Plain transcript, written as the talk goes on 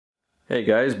Hey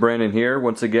guys, Brandon here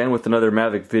once again with another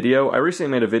Mavic video. I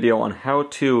recently made a video on how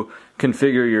to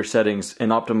configure your settings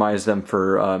and optimize them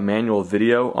for manual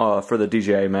video for the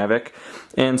DJI Mavic.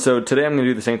 And so today I'm going to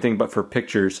do the same thing but for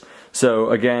pictures. So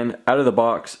again, out of the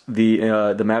box, the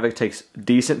Mavic takes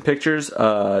decent pictures.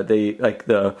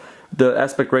 The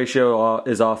aspect ratio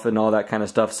is off and all that kind of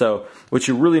stuff. So what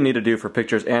you really need to do for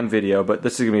pictures and video, but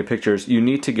this is going to be pictures, you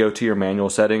need to go to your manual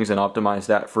settings and optimize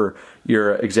that for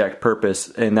your exact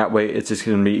purpose. And that way it's just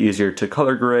going to be easier to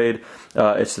color grade,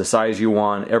 it's the size you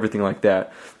want, everything like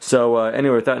that. So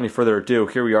anyway, without any further ado,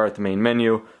 here we are at the main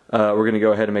menu. We're going to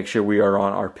go ahead and make sure we are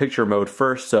on our picture mode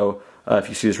first. So if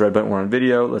you see this red button, we're on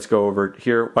video. Let's go over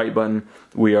here, white button,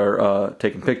 we are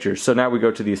taking pictures. So now we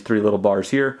go to these three little bars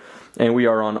here, and we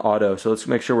are on auto. So let's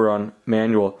make sure we're on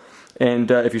manual.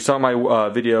 And if you saw my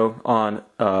video on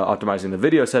optimizing the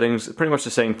video settings, pretty much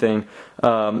the same thing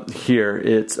here.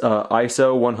 It's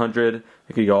ISO 100.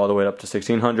 It could go all the way up to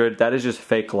 1600. That is just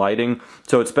fake lighting.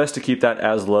 So it's best to keep that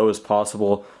as low as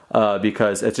possible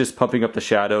because it's just pumping up the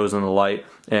shadows and the light,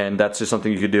 and that's just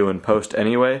something you could do in post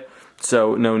anyway.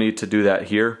 So no need to do that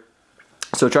here.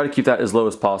 So try to keep that as low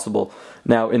as possible.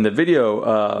 Now in the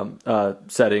video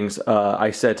settings,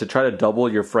 I said to try to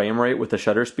double your frame rate with the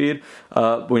shutter speed.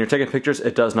 When you're taking pictures,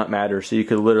 it does not matter. So you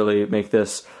could literally make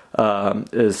this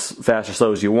as fast or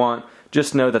slow as you want.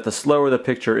 Just know that the slower the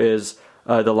picture is,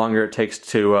 the longer it takes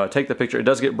to take the picture. It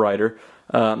does get brighter,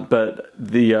 but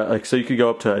so you could go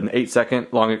up to an 8-second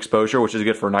long exposure, which is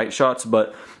good for night shots.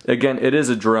 But again, it is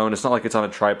a drone. It's not like it's on a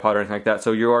tripod or anything like that,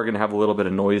 so you are going to have a little bit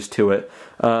of noise to it.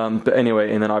 But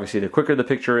anyway, and then obviously the quicker the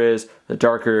picture is, the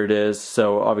darker it is.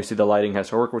 So obviously the lighting has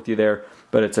to work with you there,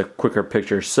 but it's a quicker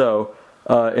picture. So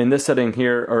in this setting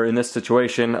here, or in this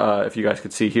situation, if you guys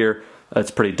could see here,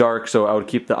 it's pretty dark. So I would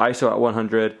keep the ISO at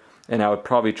 100. And I would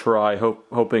probably try,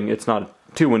 hoping it's not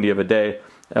too windy of a day,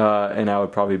 and I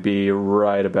would probably be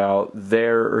right about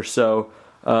there or so.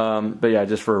 But yeah,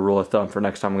 just for a rule of thumb for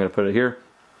next time, I'm going to put it here.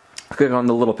 Click on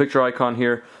the little picture icon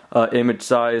here, image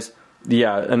size.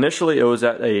 Yeah, initially it was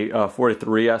at a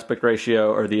 43 aspect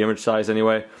ratio, or the image size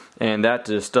anyway, and that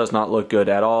just does not look good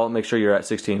at all. Make sure you're at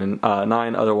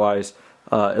 16:9, otherwise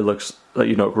it looks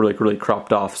really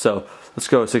cropped off. So let's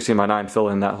go 16:9, fill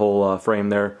in that whole frame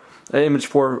there. Image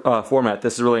format,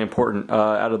 this is really important.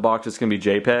 Out of the box, it's going to be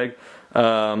JPEG.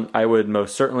 I would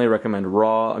most certainly recommend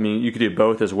RAW. I mean, you could do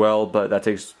both as well, but that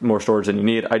takes more storage than you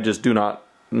need. I just do not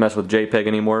mess with JPEG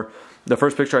anymore. The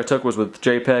first picture I took was with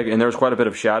JPEG, and there was quite a bit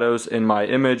of shadows in my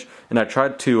image, and I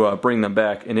tried to bring them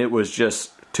back, and it was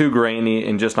just too grainy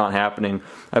and just not happening.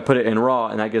 I put it in RAW,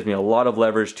 and that gives me a lot of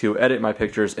leverage to edit my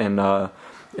pictures in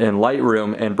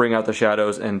Lightroom and bring out the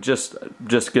shadows, and just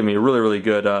give me really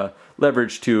good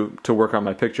leverage to work on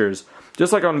my pictures.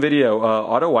 Just like on video,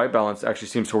 auto white balance actually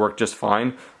seems to work just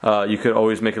fine. You could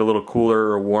always make it a little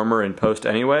cooler or warmer in post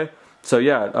anyway. So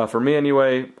yeah, for me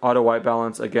anyway, auto white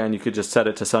balance, again, you could just set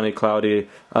it to sunny, cloudy,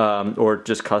 or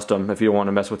just custom if you don't want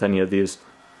to mess with any of these.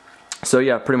 So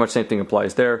yeah, pretty much same thing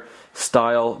applies there.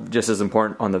 Style, just as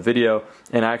important on the video,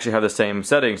 and I actually have the same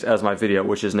settings as my video,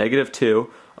 which is -2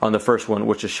 on the first one,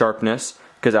 which is sharpness,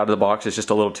 because out of the box it's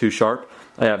just a little too sharp.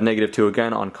 I have -2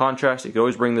 again on contrast. You can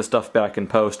always bring this stuff back in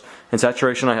post. And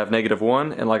saturation, I have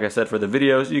 -1, and like I said for the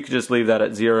videos, you could just leave that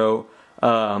at 0.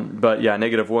 But yeah,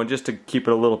 -1 just to keep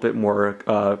it a little bit more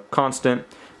constant,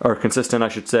 or consistent I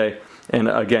should say. And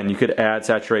again, you could add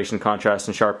saturation, contrast,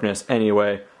 and sharpness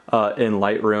anyway in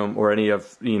Lightroom or any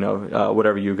of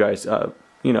whatever you guys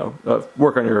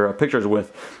work on your pictures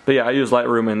with. But yeah, I use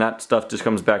Lightroom, and that stuff just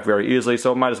comes back very easily,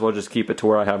 so I might as well just keep it to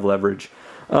where I have leverage.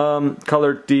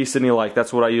 Color D-Cine-like,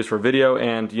 that's what I use for video,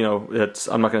 and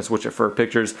I'm not going to switch it for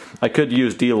pictures. I could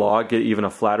use D-Log, get even a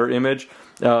flatter image,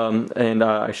 and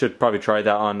I should probably try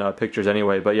that on pictures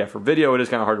anyway. But yeah, for video it is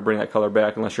kind of hard to bring that color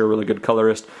back unless you're a really good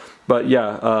colorist. But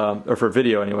yeah, or for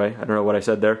video anyway, I don't know what I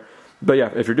said there. But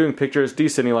yeah, if you're doing pictures,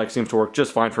 D-Cine-like seems to work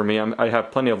just fine for me. I have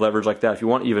plenty of leverage like that. If you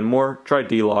want even more, try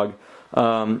D-Log.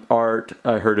 Art,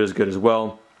 I heard, is good as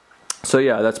well. So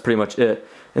yeah, that's pretty much it.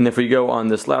 And if we go on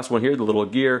this last one here, the little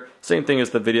gear, same thing as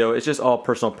the video. It's just all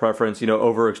personal preference,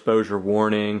 overexposure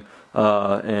warning,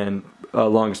 and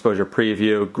long exposure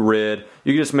preview, grid.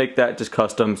 You can just make that just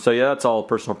custom. So yeah, that's all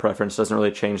personal preference. Doesn't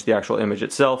really change the actual image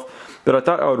itself. But I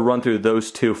thought I would run through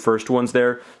those two first ones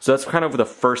there. So that's kind of the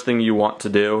first thing you want to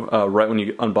do right when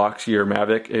you unbox your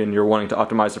Mavic and you're wanting to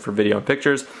optimize it for video and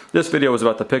pictures. This video was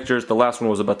about the pictures. The last one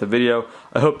was about the video.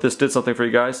 I hope this did something for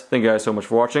you guys. Thank you guys so much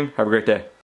for watching. Have a great day.